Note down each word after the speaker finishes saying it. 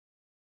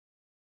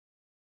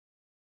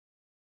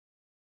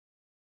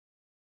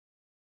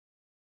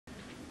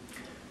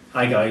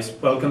Hi guys,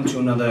 welcome to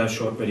another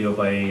short video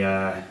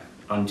by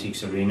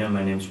Antiques Arena.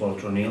 My name is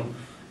Walter O'Neill.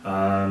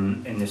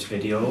 In this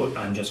video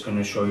I'm just going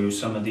to show you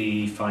some of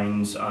the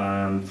finds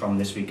from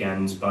this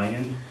weekend's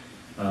buy-in.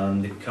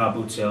 The car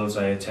boot sales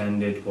I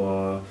attended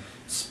were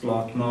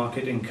Splot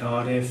Market in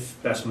Cardiff,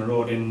 Bessemer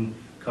Road in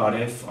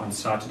Cardiff on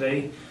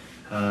Saturday,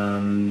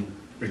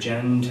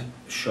 Bridgend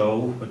Show,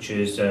 which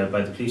is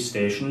by the police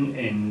station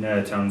in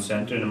town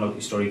centre in a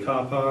multi-storey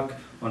car park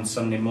on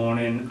Sunday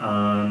morning,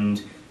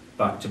 and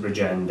back to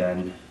Bridgend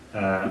then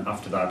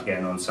after that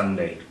again on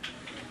Sunday.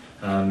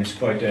 It's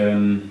quite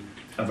a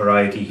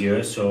variety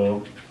here,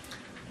 so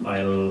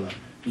I'll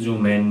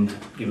zoom in,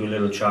 give you a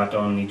little chat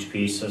on each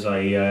piece as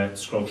I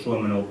scroll through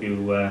them, and hope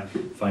you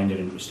find it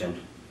interesting.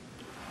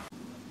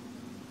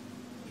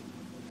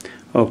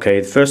 Okay,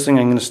 the first thing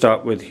I'm going to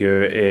start with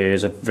here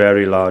is a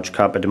very large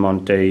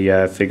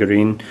Capodimonte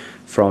figurine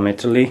from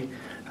Italy,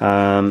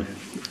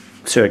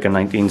 circa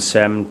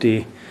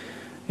 1970.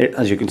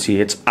 As you can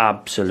see, it's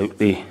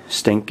absolutely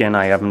stinking.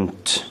 I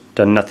haven't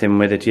done nothing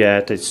with it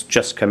yet. It's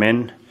just come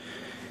in.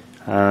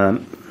 I'd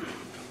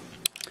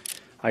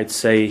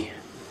say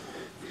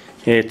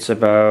it's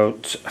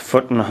about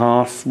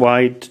 1.5 feet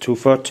wide, 2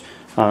 foot,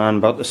 and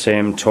about the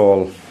same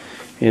tall.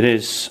 It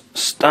is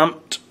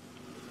stamped.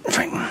 If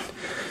I can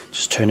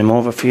just turn him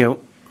over for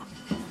you,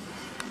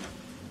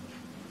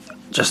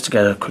 just to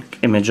get a quick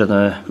image of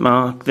the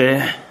mark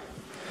there.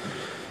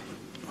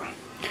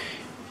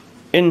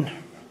 In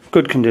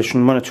good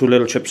condition, 1 or 2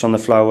 little chips on the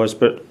flowers,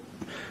 but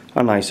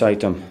a nice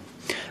item.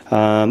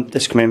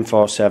 This came in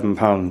for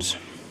 £7.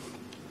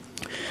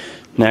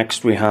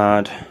 Next we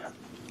had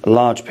a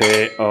large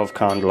pair of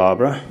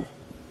candelabra.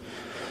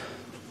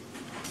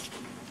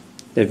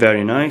 They're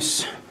very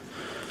nice.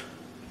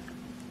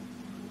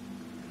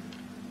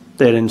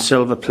 They're in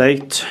silver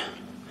plate,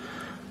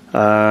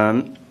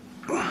 probably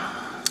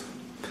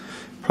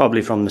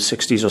from the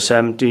 60s or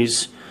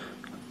 70s,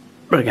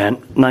 but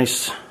again,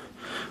 nice.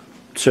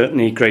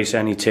 Certainly grace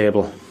any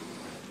table.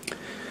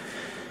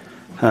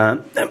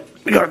 Then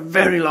we got a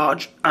very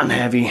large and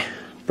heavy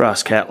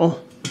brass kettle.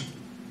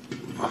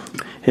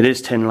 It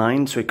is tin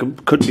lined, so it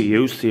could be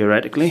used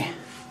theoretically.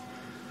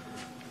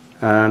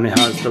 It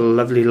has the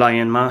lovely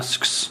lion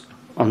masks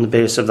on the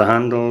base of the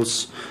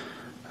handles.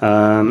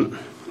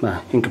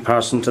 In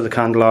comparison to the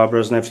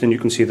candelabras and everything, you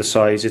can see the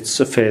size. It's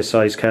a fair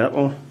size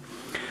kettle.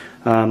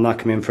 That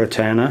came in for a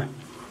tenner.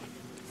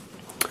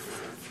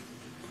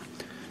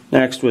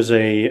 Next was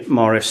a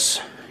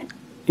Morris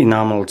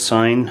enamelled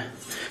sign.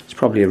 It's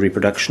probably a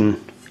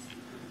reproduction,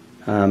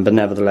 but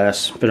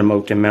nevertheless, a bit of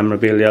mote in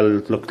memorabilia.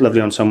 Looked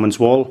lovely on someone's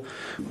wall.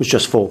 It was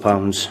just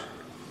 £4.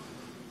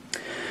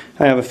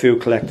 I have a few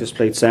collector's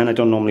plates then. I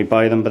don't normally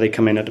buy them, but they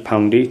come in at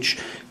 £1 each.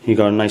 You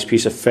got a nice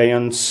piece of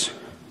faience.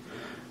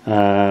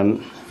 Yeah,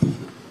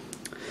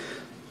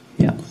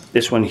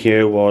 this one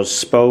here was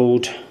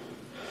Spode.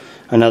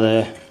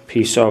 Another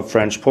piece of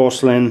French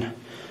porcelain,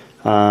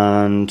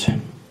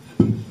 and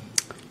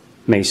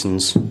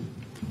masons,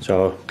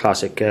 so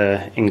classic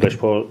English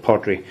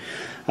pottery.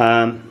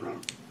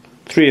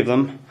 3 of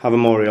them have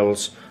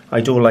memorials.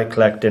 I do like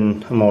collecting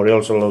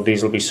memorials, although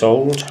these will be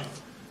sold.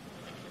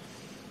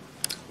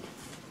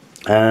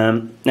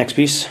 Next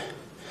piece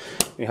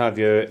we have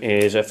here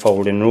is a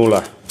folding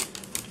ruler.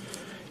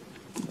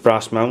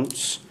 Brass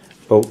mounts,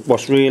 but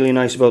what's really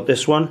nice about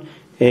this one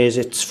is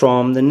it's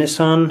from the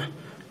Nissan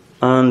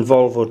and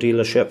Volvo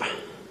dealership,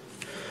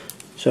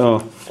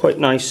 so quite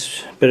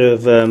nice bit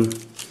of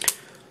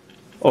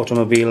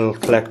automobile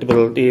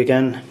collectability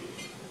again.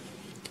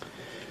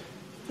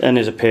 Then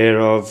there's a pair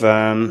of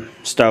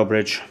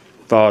Stourbridge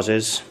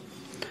vases,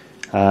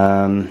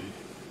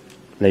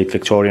 late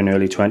Victorian,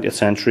 early 20th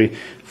century,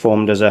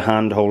 formed as a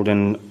hand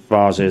holding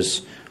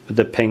vases with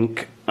the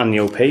pink and the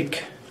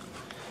opaque.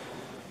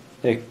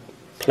 They're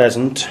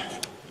pleasant.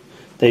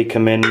 They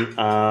come in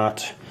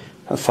at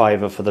a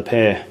 £5 for the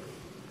pair.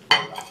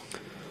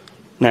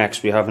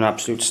 Next we have an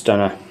absolute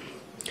stunner.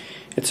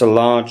 It's a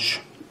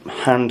large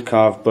hand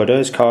carved Buddha.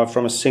 It's carved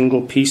from a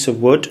single piece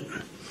of wood.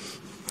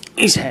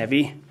 He's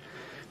heavy,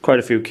 quite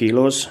a few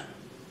kilos.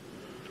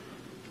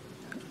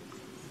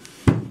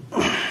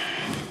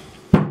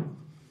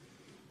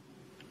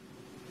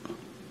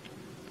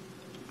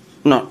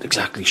 Not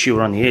exactly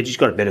sure on the age. He's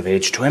got a bit of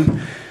age to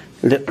him.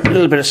 A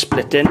little bit of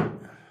split in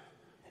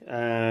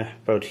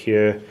about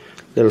here,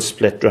 little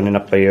split running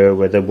up by here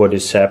where the wood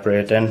is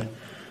separating.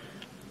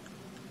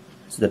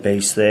 There's the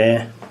base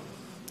there.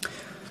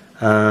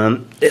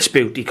 This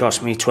beauty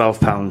cost me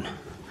 £12,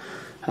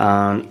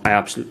 and I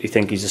absolutely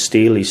think he's a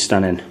steal. He's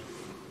stunning.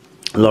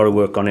 A lot of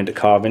work gone into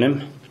carving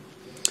him.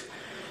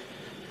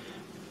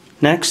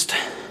 Next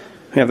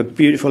we have a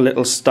beautiful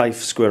little Stife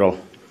squirrel.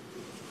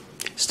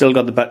 Still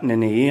got the button in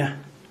the ear,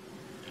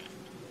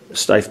 the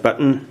Stife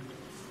button.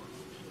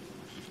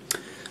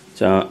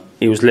 So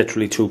he was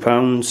literally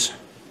 £2,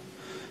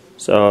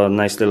 so a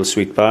nice little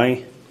sweet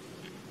buy.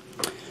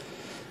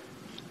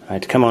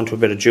 Right, come on to a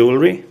bit of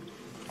jewellery.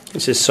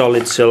 This is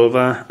solid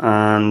silver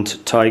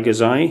and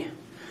tiger's eye,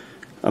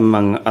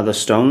 among other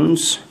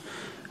stones.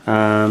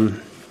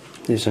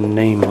 There's a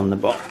name on the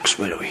box.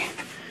 Where are we?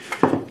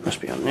 Must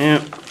be on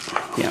there.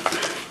 Yeah.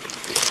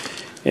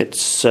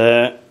 It's,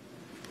 I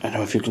don't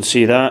know if you can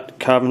see that,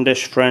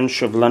 Cavendish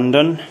French of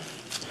London.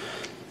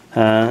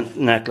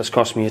 Necklace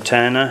cost me a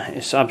tenner.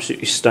 It's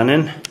absolutely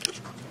stunning.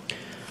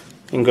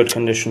 In good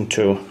condition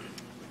too.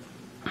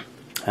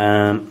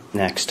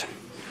 Next.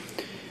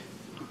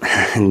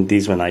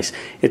 These were nice.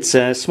 It's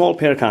a small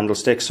pair of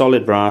candlesticks,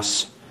 solid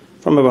brass,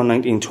 from about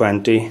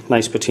 1920.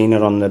 Nice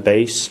patina on the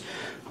base.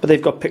 But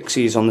they've got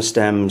pixies on the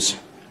stems.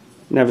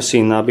 Never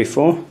seen that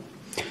before.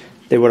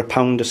 They were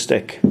 £1 a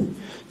stick.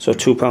 So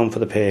 £2 for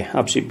the pair.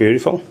 Absolutely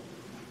beautiful.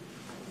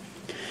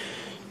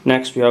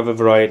 Next we have a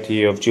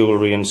variety of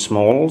jewellery in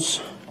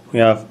smalls. We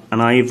have an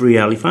ivory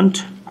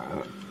elephant.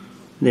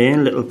 There,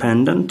 little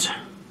pendant.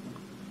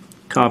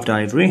 Carved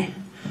ivory.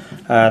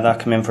 That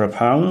came in for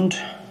 £1.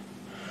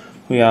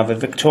 We have a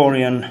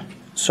Victorian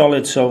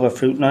solid silver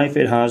fruit knife.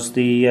 It has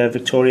the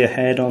Victoria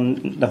head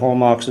on the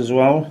hallmarks as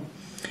well.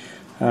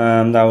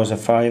 That was a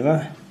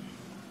 £5.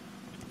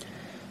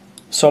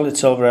 Solid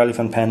silver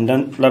elephant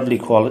pendant, lovely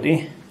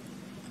quality.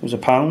 It was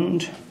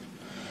 £1.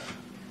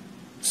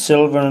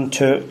 Silver and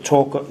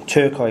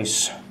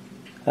turquoise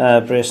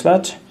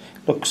bracelet.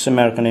 Looks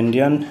American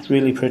Indian,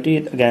 really pretty.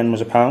 Again,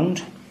 was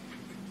 £1.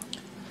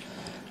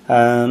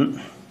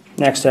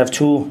 Next I have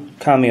 2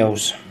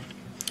 cameos.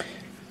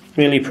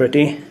 Really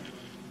pretty.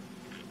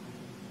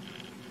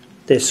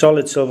 They're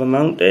solid silver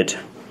mounted.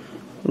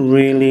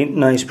 Really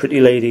nice, pretty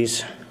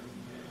ladies.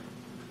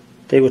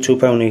 They were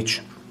 £2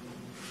 each.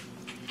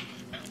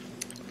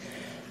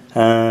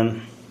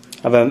 I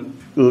have a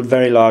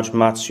very large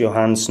Mats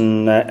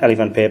Johansson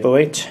elephant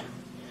paperweight.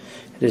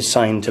 It is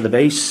signed to the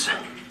base.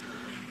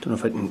 Don't know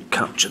if I can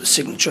capture the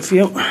signature for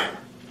you.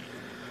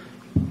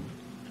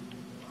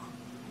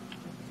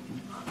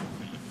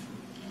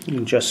 You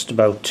can just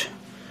about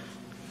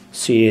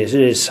see it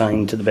is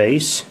signed to the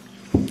base.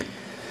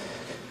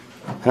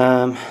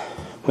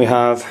 We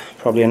have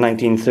probably a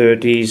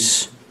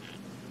 1930s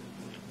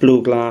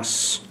blue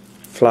glass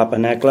flapper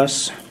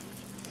necklace.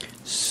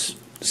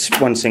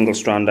 One single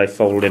strand I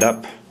folded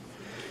up.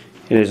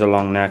 It is a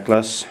long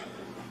necklace.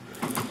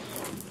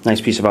 Nice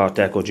piece of Art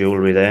Deco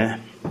jewellery there.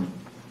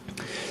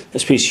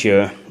 This piece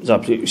here is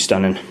absolutely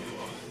stunning.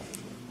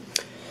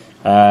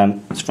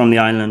 It's from the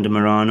island of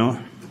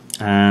Murano.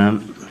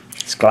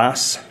 It's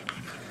glass.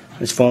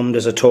 It's formed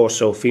as a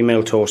torso,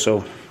 female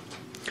torso.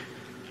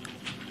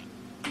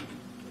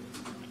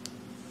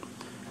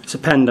 It's a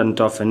pendant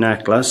off a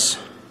necklace.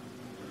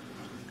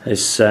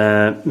 It's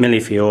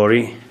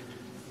Millefiori.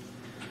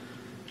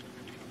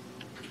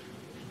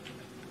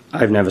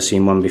 I've never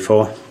seen one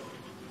before.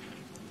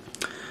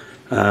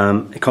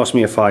 It cost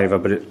me a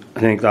 £5, but I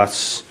think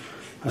that's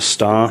a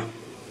star.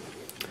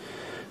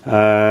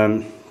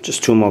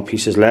 Just 2 more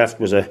pieces left.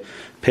 Was a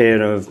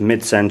pair of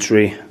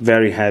mid-century,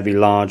 very heavy,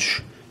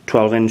 large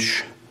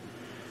 12-inch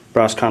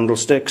brass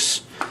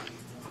candlesticks.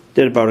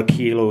 They're about a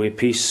kilo a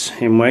piece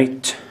in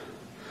weight.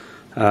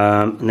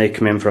 And they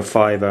come in for a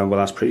 £5. Well,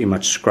 that's pretty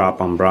much scrap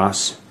on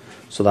brass,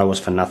 so that was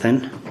for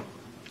nothing.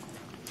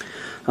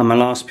 And my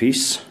last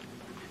piece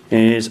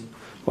is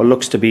what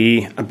looks to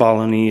be a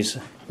Balinese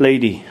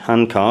lady,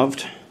 hand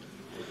carved.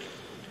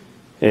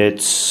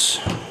 It's,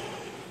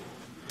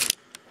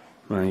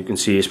 well, you can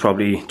see it's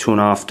probably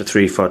 2.5 to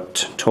 3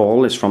 foot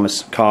tall. It's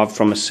carved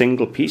from a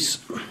single piece.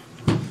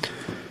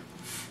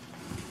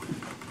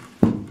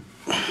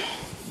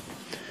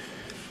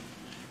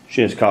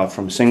 She is carved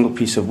from a single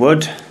piece of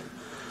wood,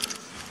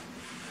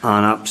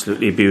 and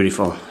absolutely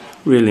beautiful.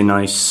 Really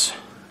nice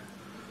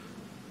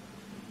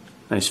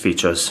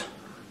features.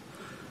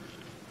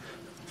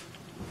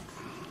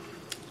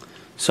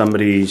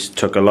 Somebody's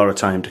took a lot of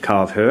time to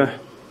carve her.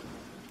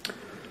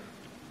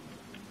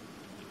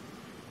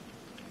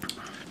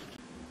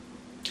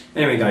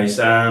 Anyway guys,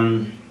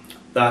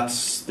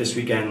 that's this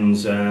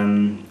weekend's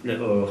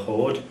little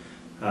hoard.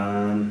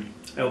 I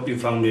hope you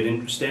found it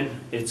interesting.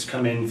 It's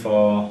come in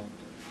for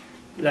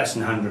less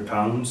than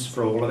 £100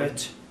 for all of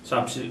it. It's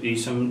absolutely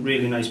some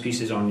really nice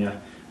pieces on you.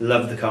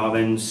 Love the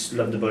carvings,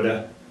 love the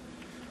Buddha.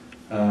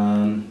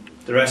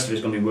 The rest of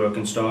it's going to be work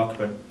in stock,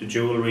 but the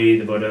jewellery,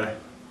 the Buddha,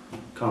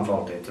 can't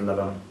fault it. I love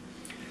them.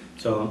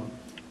 So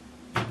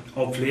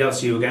hopefully I'll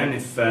see you again.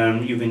 If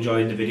you've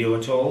enjoyed the video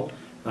at all,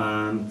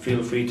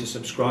 feel free to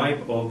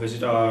subscribe or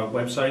visit our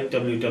website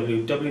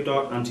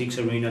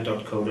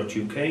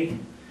www.antiquesarena.co.uk,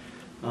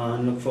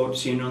 and look forward to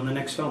seeing you on the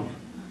next film.